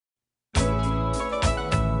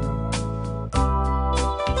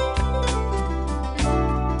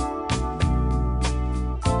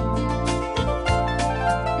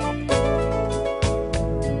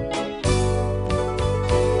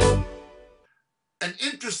An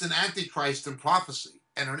interest in Antichrist and prophecy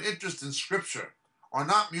and an interest in Scripture are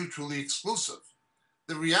not mutually exclusive.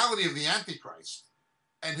 The reality of the Antichrist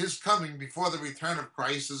and his coming before the return of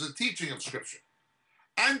Christ is a teaching of Scripture.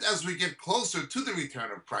 And as we get closer to the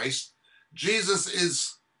return of Christ, Jesus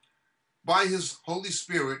is, by his Holy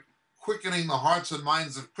Spirit, quickening the hearts and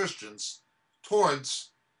minds of Christians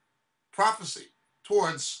towards prophecy,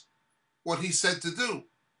 towards what he said to do.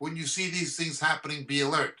 When you see these things happening, be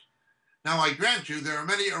alert. Now, I grant you, there are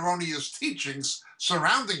many erroneous teachings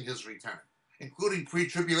surrounding his return, including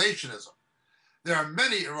pre-tribulationism. There are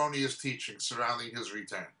many erroneous teachings surrounding his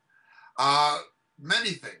return.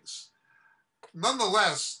 Many things.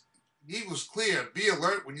 Nonetheless, he was clear, be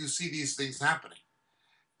alert when you see these things happening.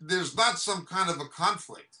 There's not some kind of a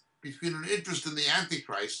conflict between an interest in the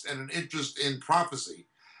Antichrist and an interest in prophecy.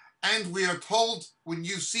 And we are told, when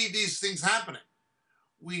you see these things happening,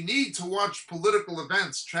 we need to watch political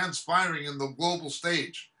events transpiring in the global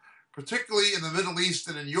stage, particularly in the Middle East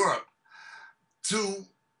and in Europe, to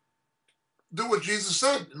do what Jesus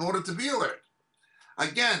said in order to be alert.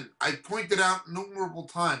 Again, I pointed out innumerable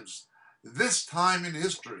times, this time in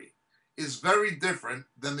history is very different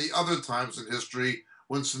than the other times in history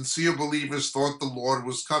when sincere believers thought the Lord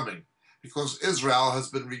was coming, because Israel has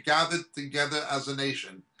been regathered together as a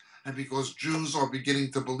nation, and because Jews are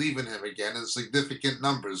beginning to believe in him again in significant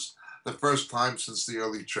numbers, the first time since the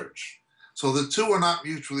early church. So the two are not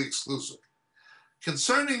mutually exclusive.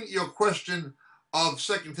 Concerning your question of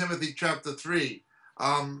 2 Timothy chapter 3,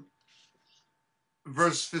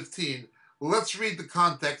 verse 15, let's read the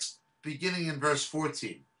context beginning in verse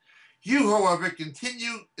 14. You, however,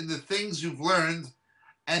 continue in the things you've learned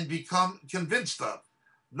and become convinced of,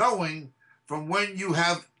 knowing from when you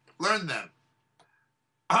have learned them.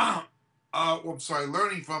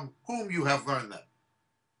 Learning from whom you have learned them.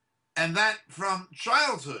 And that from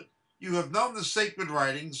childhood you have known the sacred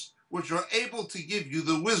writings, which are able to give you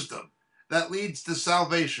the wisdom that leads to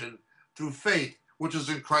salvation through faith, which is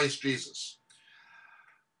in Christ Jesus.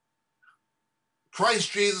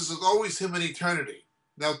 Christ Jesus is always him in eternity.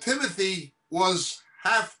 Now, Timothy was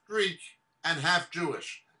half Greek and half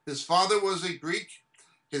Jewish. His father was a Greek.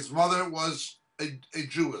 His mother was a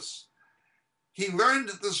Jewess. He learned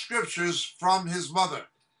the scriptures from his mother.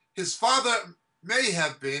 His father may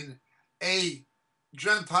have been a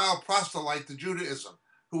Gentile proselyte to Judaism,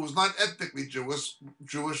 who was not ethnically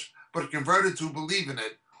Jewish, but converted to believe in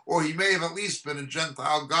it. Or he may have at least been a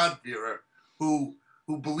Gentile God-fearer who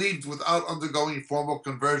believed without undergoing formal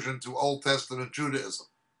conversion to Old Testament Judaism.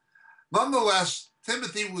 Nonetheless,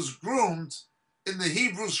 Timothy was groomed in the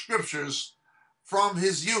Hebrew scriptures from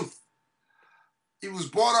his youth. He was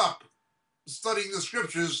brought up studying the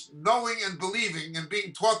scriptures, knowing and believing and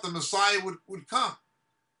being taught the Messiah would come.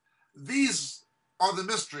 These are the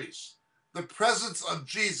mysteries. The presence of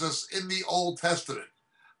Jesus in the Old Testament,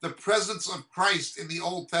 the presence of Christ in the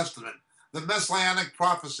Old Testament, the messianic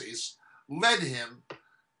prophecies led him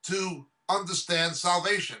to understand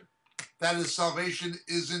salvation. That is, salvation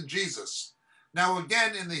is in Jesus. Now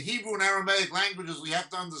again, in the Hebrew and Aramaic languages, we have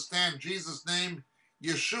to understand Jesus' name,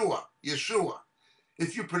 Yeshua, Yeshua.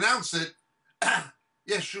 If you pronounce it,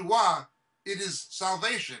 Yeshua, it is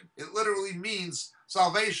salvation. It literally means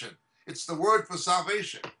salvation. It's the word for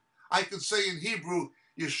salvation. I could say in Hebrew,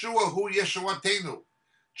 Yeshua hu Yeshuatenu.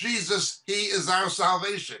 Jesus, he is our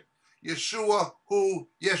salvation. Yeshua hu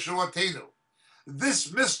Yeshuatenu.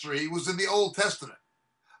 This mystery was in the Old Testament.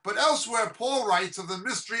 But elsewhere, Paul writes of the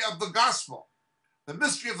mystery of the gospel. The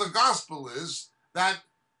mystery of the gospel is that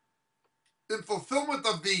in fulfillment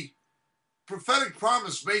of the prophetic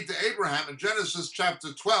promise made to Abraham in Genesis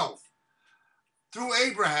chapter 12, through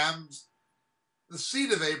Abraham, the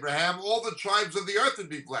seed of Abraham, all the tribes of the earth would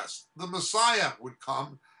be blessed. The Messiah would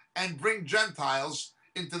come and bring Gentiles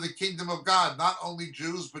into the kingdom of God, not only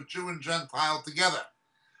Jews, but Jew and Gentile together,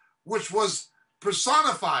 which was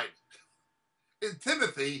personified in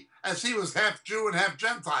Timothy as he was half Jew and half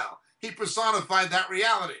Gentile. He personified that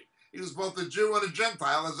reality. He was both a Jew and a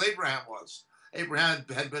Gentile, as Abraham was. Abraham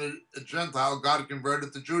had been a Gentile. God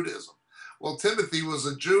converted to Judaism. Well, Timothy was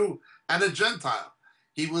a Jew and a Gentile.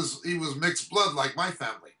 He was mixed blood like my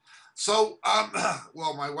family. So,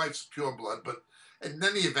 well, my wife's pure blood, but in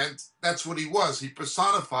any event, that's what he was. He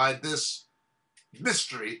personified this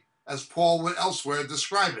mystery, as Paul would elsewhere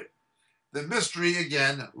describe it. The mystery,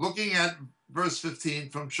 again, looking at verse 15,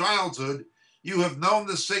 from childhood, you have known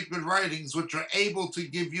the sacred writings which are able to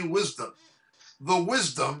give you wisdom. The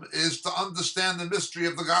wisdom is to understand the mystery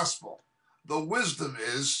of the gospel. The wisdom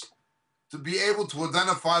is to be able to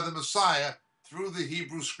identify the Messiah through the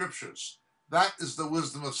Hebrew scriptures. That is the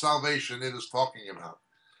wisdom of salvation it is talking about.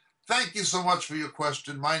 Thank you so much for your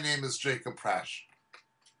question. My name is Jacob Prasch.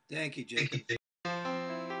 Thank you, Jacob.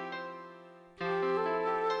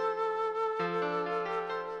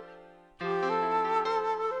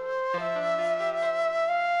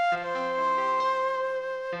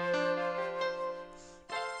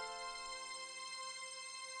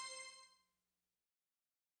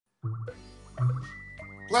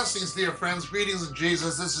 Blessings, dear friends. Greetings in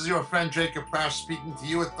Jesus. This is your friend Jacob Prasch speaking to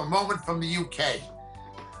you at the moment from the UK.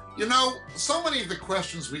 You know, so many of the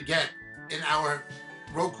questions we get in our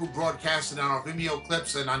Roku broadcast and on our Vimeo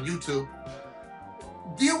clips and on YouTube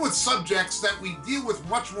deal with subjects that we deal with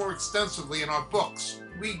much more extensively in our books.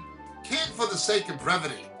 We can't, for the sake of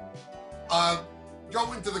brevity,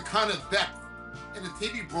 go into the kind of depth in a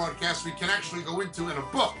TV broadcast we can actually go into in a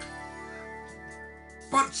book.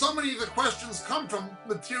 But so many of the questions come from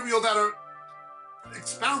material that are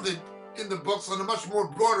expounded in the books on a much more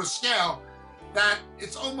broader scale that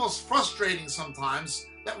it's almost frustrating sometimes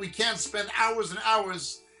that we can't spend hours and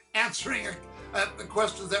hours answering the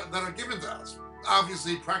questions that are given to us.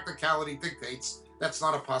 Obviously, practicality dictates that's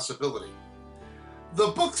not a possibility. The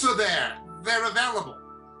books are there. They're available.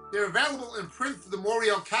 They're available in print through the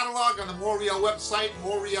Moriel catalog on the Moriel website,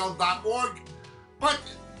 moriel.org. But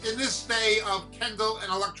in this day of Kindle and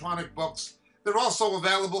electronic books, they're also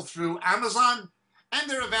available through Amazon, and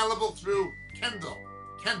they're available through Kindle.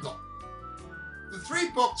 The three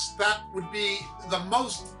books that would be the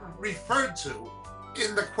most referred to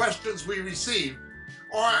in the questions we receive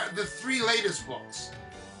are the three latest books.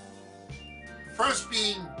 First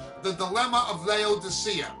being The Dilemma of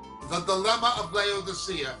Laodicea. The Dilemma of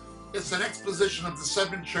Laodicea. It's an exposition of the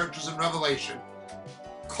 7 churches in Revelation,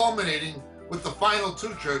 culminating with the final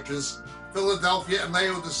 2 churches, Philadelphia and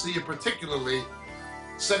Laodicea particularly,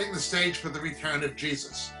 setting the stage for the return of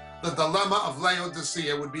Jesus. The Dilemma of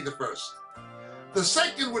Laodicea would be the first. The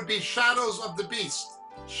second would be Shadows of the Beast.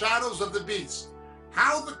 Shadows of the Beast.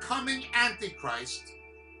 How the coming Antichrist,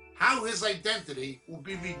 how his identity will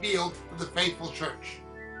be revealed to the faithful church.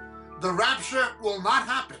 The rapture will not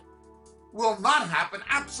happen. Will not happen,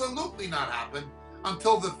 absolutely not happen,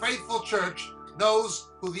 until the faithful church knows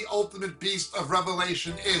who the ultimate beast of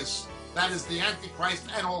Revelation is. That is the Antichrist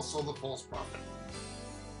and also the false prophet.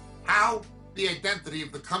 How the identity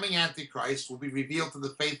of the coming Antichrist will be revealed to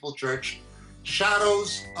the faithful church.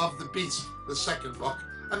 Shadows of the Beast, the second book.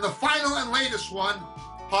 And the final and latest one,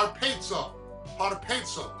 Harpazo.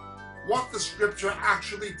 Harpazo. What the scripture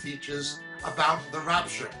actually teaches about the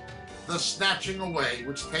rapture, the snatching away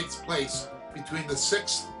which takes place between the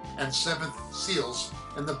 6th and 7th seals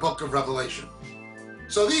in the book of Revelation.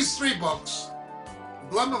 So these 3 books,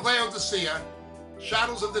 Dilemma of Laodicea,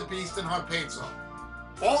 Shadows of the Beast, and Harpazo,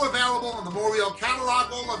 all available on the Moriel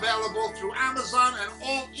catalog, all available through Amazon, and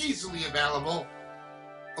all easily available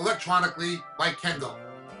electronically by Kindle.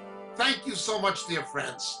 Thank you so much, dear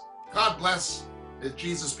friends. God bless. May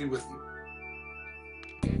Jesus be with you.